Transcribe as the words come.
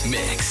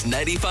Mix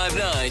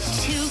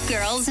 95.9. Two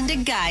Girls and a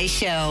Guy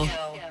Show.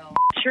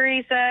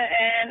 Teresa,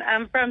 and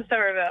I'm from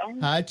Somerville.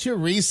 Hi,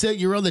 Teresa.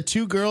 You're on the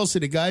Two Girls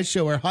and a Guy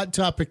Show. Our hot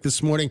topic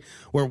this morning,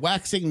 we're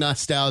waxing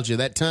nostalgia.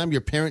 That time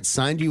your parents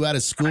signed you out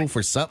of school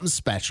for something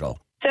special.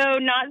 So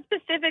not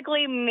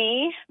specifically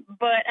me,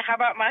 but how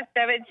about my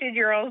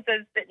 17-year-old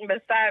that's sitting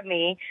beside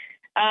me?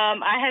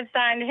 I had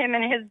signed him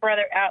and his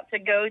brother out to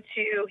go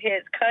to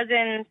his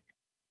cousin's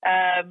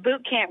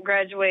boot camp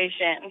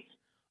graduation.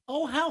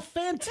 Oh, how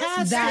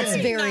fantastic. That's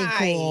very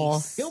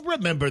cool. He'll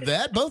remember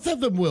that. Both of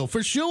them will,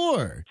 for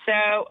sure.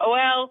 So,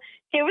 well,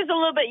 he was a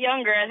little bit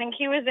younger. I think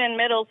he was in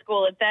middle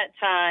school at that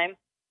time.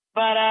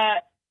 But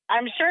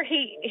I'm sure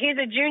he's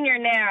a junior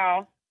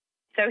now.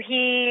 So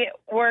he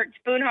worked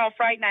Boone Hall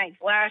Fright Nights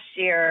last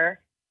year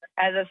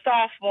as a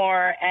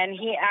sophomore, and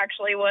he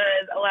actually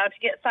was allowed to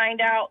get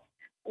signed out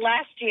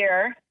last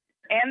year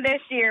and this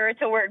year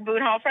to work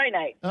Boone Hall Fright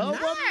Night. Oh,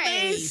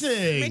 Nice.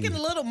 amazing. Making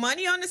a little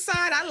money on the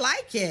side. I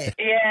like it.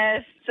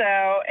 Yes, so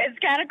it's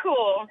kind of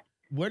cool.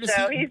 Where does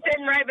So he... he's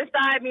sitting right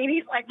beside me, and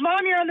he's like,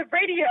 Mom, you're on the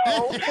radio.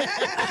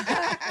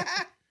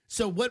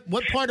 So what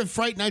part of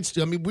Fright Nights?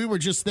 I mean, we were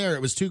just there.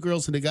 It was Two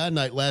Girls and a Guy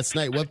night last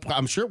night.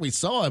 I'm sure we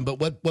saw him, but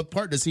what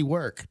part does he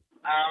work?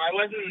 I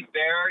wasn't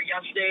there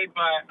yesterday,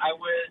 but I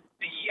was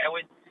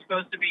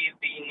supposed to be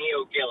the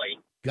Neo Gilly.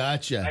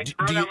 Gotcha. I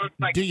heard that looks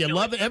like Do you Gilly.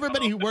 love it?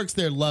 Everybody who works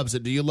there loves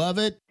it. Do you love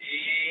it?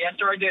 Yes,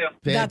 sir, I do.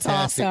 That's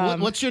Fantastic.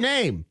 awesome. What's your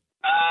name?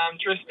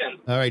 Tristan.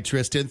 All right,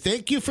 Tristan.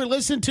 Thank you for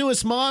listening to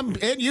us, Mom.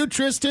 And you,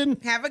 Tristan.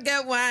 Have a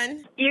good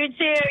one. You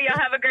too. Y'all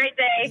have a great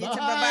day.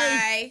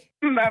 Bye-bye.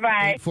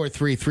 Bye-bye.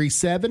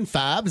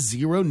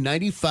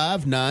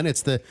 433-750-9059.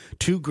 It's the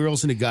Two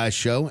Girls and a Guy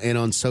Show. And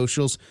on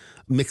socials,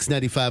 Mix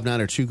 95.9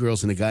 or Two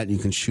Girls and a Guy. And you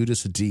can shoot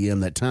us a DM.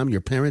 That time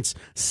your parents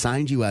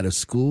signed you out of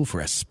school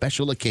for a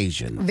special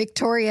occasion.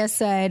 Victoria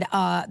said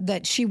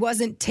that she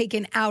wasn't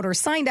taken out or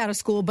signed out of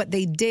school, but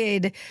they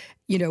did,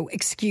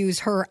 excuse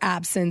her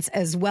absence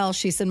as well.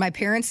 She said, my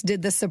parents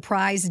did the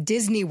surprise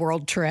Disney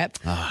World trip.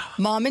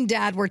 Mom and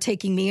Dad were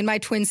taking me and my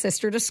twin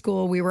sister to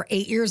school. We were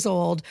 8 years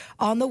old.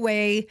 On the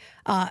way,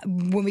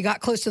 when we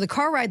got close to the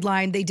car ride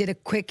line, they did a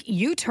quick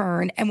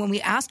U-turn. And when we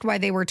asked why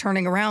they were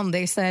turning around,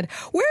 they said,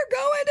 we're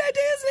going to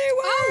Disney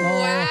World.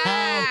 Wow.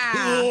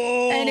 How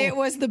cool. And it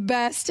was the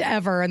best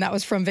ever. And that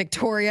was from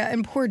Victoria.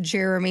 And poor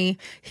Jeremy,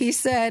 he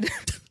said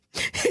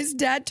his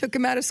dad took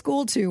him out of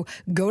school to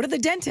go to the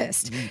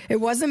dentist. It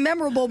wasn't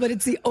memorable, but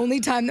it's the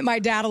only time that my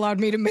dad allowed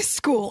me to miss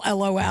school.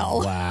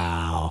 LOL.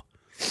 Wow.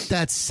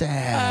 That's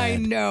sad. I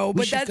know,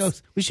 but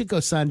we should go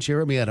sign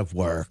Jeremy out of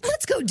work.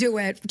 Let's go do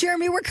it.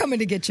 Jeremy, we're coming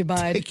to get you,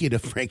 bud. Take you to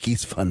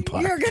Frankie's Fun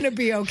Park. You're going to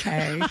be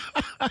okay.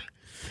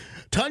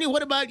 Tanya,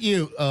 what about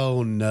you?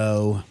 Oh,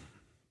 no.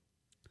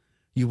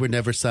 You were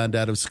never signed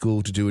out of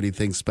school to do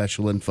anything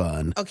special and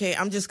fun. Okay,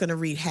 I'm just going to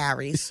read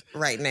Harry's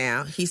right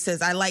now. He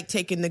says, I like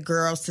taking the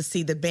girls to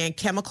see the band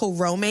Chemical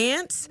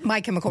Romance.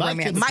 My Chemical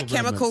Romance. My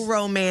Chemical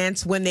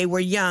Romance, when they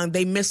were young,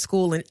 they missed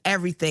school and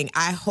everything.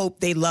 I hope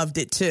they loved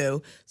it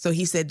too. So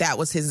he said that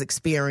was his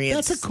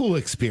experience. That's a cool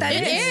experience.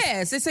 It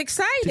is. It's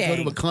exciting. To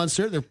go to a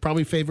concert, their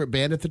probably favorite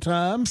band at the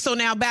time. So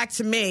now back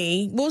to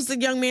me. What was the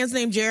young man's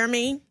name?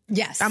 Jeremy?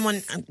 Yes.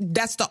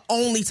 That's the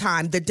only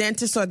time. The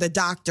dentist or the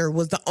doctor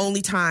was the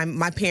only time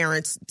my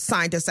parents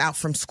signed us out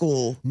from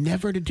school.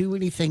 Never to do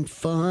anything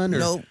fun or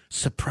Nope.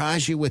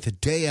 surprise you with a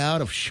day out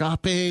of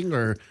shopping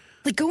or...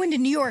 Like going to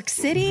New York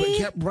City?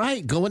 Yeah,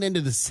 right, going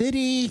into the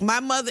city. My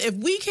mother, if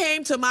we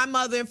came to my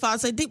mother and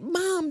father and said,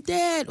 Mom,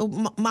 Dad, or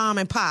Mom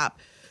and Pop,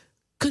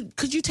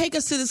 could you take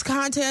us to this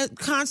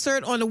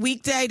concert on a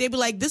weekday? They'd be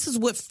like, this is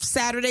what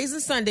Saturdays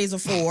and Sundays are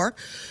for.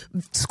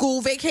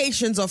 School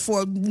vacations are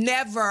for.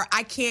 Never,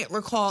 I can't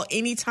recall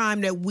any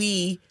time that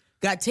we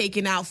got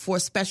taken out for a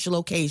special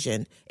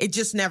occasion. It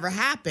just never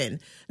happened.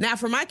 Now,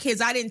 for my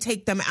kids, I didn't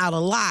take them out a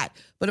lot.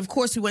 But, of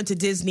course, we went to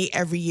Disney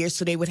every year,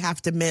 so they would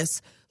have to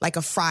miss like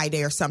a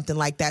Friday or something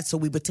like that, so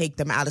we would take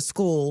them out of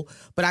school.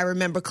 But I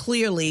remember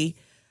clearly,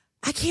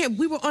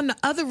 we were on the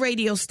other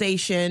radio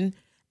station,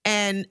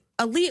 and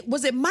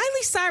was it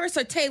Miley Cyrus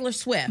or Taylor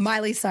Swift?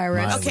 Miley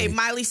Cyrus. Okay,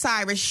 Miley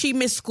Cyrus, she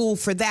missed school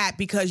for that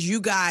because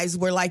you guys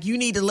were like, you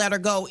need to let her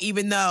go,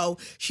 even though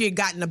she had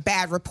gotten a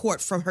bad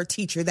report from her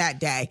teacher that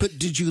day. But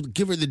did you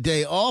give her the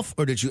day off,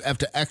 or did you have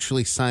to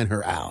actually sign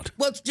her out?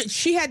 Well,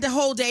 she had the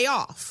whole day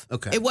off.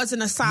 Okay. It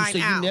wasn't a sign So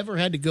out. you never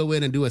had to go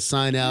in and do a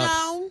sign out?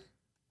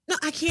 No,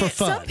 I can't. For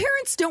fun. Some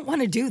parents don't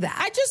want to do that.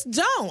 I just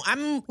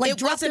don't. Like it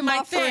drop wasn't them my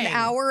off for thing. an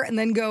hour and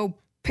then go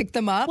pick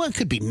them up. Well, it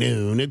could be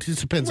noon. It just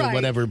depends on Right.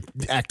 whatever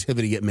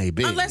activity it may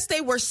be. Unless they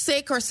were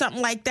sick or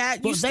something like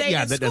that, you stayed in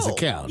school. that doesn't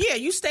count. Yeah,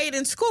 you stayed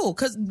in school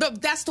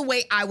but that's the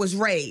way I was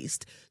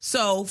raised.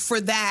 So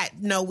for that,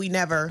 no, we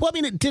never. Well, I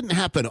mean, it didn't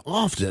happen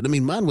often. I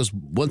mean, mine was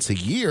once a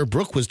year.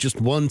 Brooke was just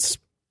once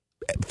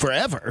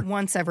forever.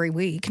 Once every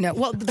week. No,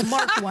 well, the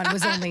Mark one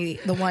was only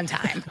the one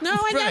time. No,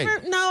 I Right.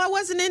 never. No, I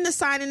wasn't into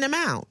signing them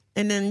out.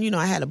 And then,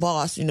 I had a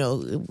boss, it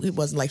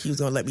wasn't like he was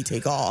going to let me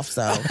take off.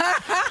 So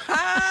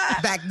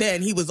back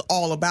then he was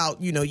all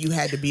about, you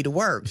had to be to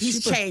work.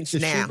 He's changed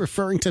Is now. she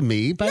referring to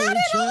me by any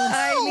chance?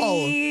 I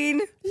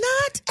mean,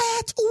 Not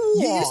at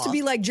all. you used to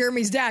be like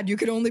Jeremy's dad. You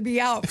could only be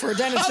out for a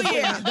dentist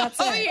appointment. That's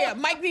it. Oh, yeah.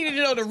 Mike needed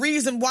to know the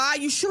reason why.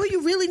 You sure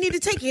you really need to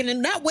take it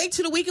and not wait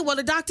till the weekend? Well,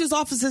 the doctor's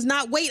office is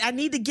not wait. I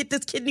need to get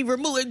this kidney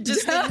removed. It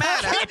just didn't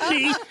matter.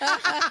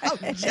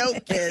 I'm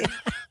joking.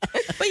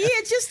 But yeah,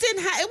 it just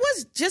didn't it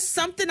was just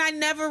something I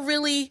never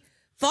really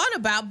thought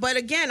about. But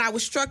again, I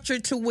was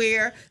structured to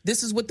where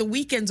this is what the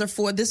weekends are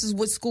for. This is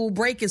what school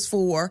break is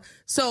for.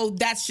 So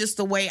that's just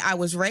the way I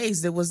was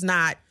raised. It was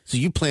not. So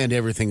you planned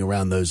everything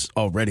around those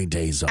already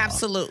days off.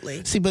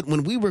 Absolutely. See, but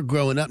when we were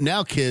growing up,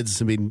 now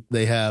kids, I mean,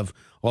 they have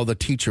all the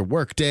teacher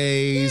work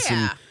days.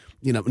 Yeah. And,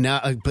 now.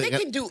 They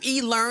can do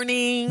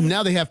e-learning.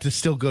 Now they have to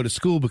still go to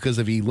school because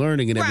of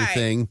e-learning and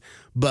everything.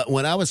 But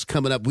when I was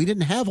coming up, we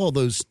didn't have all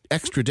those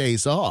extra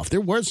days off. There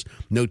was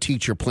no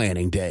teacher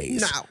planning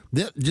days. No.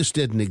 That just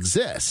didn't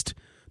exist.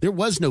 There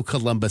was no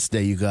Columbus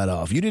Day you got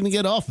off. You didn't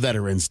get off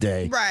Veterans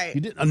Day.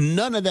 Right.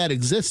 None of that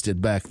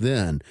existed back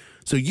then.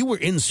 So you were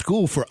in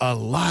school for a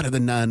lot of the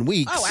 9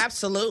 weeks. Oh,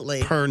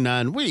 absolutely. Per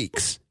 9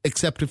 weeks,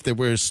 except if there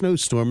were a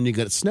snowstorm and you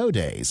got snow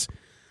days.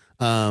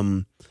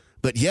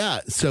 But yeah,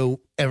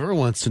 so every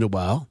once in a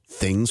while,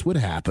 things would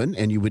happen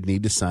and you would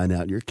need to sign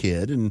out your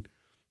kid. And,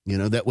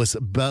 that was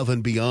above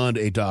and beyond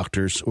a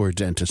doctor's or a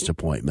dentist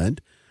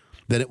appointment.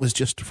 Then it was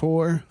just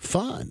for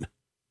fun.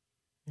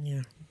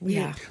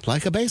 Yeah.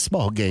 Like a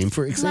baseball game,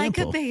 for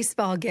example. Like a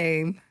baseball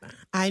game.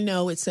 I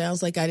know it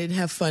sounds like I didn't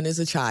have fun as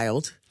a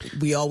child.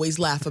 We always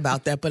laugh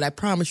about that, but I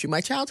promise you,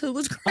 my childhood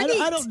was great.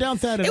 I don't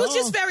doubt that at all. It was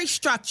just very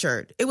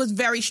structured. It was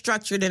very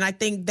structured, and I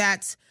think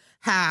that's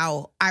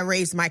how I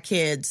raised my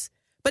kids.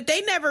 But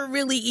they never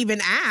really even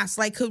asked,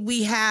 like, could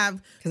we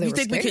have... Because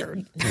they were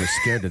scared. They were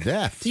scared to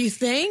death. Do you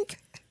think?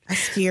 I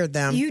scared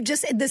them. You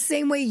just, the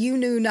same way you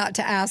knew not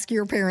to ask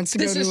your parents to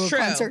go to a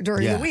concert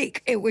during the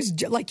week. It was,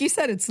 like you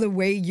said, it's the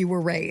way you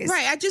were raised.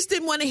 Right. I just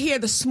didn't want to hear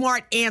the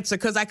smart answer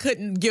because I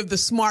couldn't give the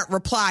smart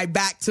reply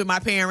back to my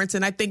parents.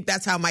 And I think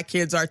that's how my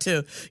kids are,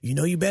 too.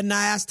 You better not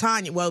ask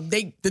Tanya. Well,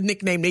 the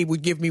nickname they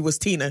would give me was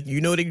Tina.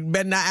 They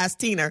better not ask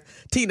Tina.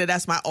 Tina,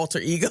 that's my alter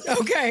ego.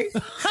 Okay.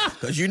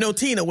 Because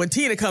Tina, when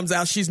Tina comes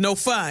out, she's no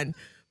fun.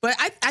 But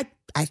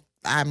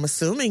I'm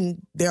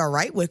assuming they're all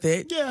right with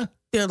it. Yeah.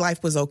 Their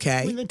life was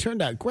okay. I mean, they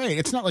turned out great.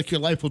 It's not like your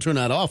life will turn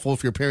out awful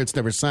if your parents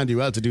never signed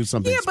you out to do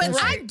something special.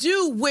 But I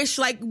do wish,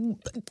 like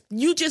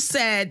you just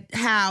said,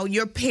 how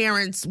your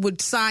parents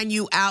would sign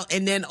you out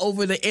and then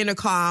over the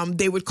intercom,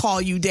 they would call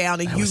you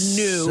down and you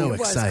knew. So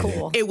excited. Was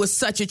cool. It was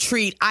such a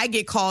treat. I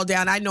get called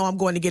down. I know I'm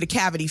going to get a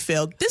cavity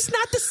filled. This is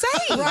not the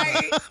same.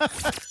 Right.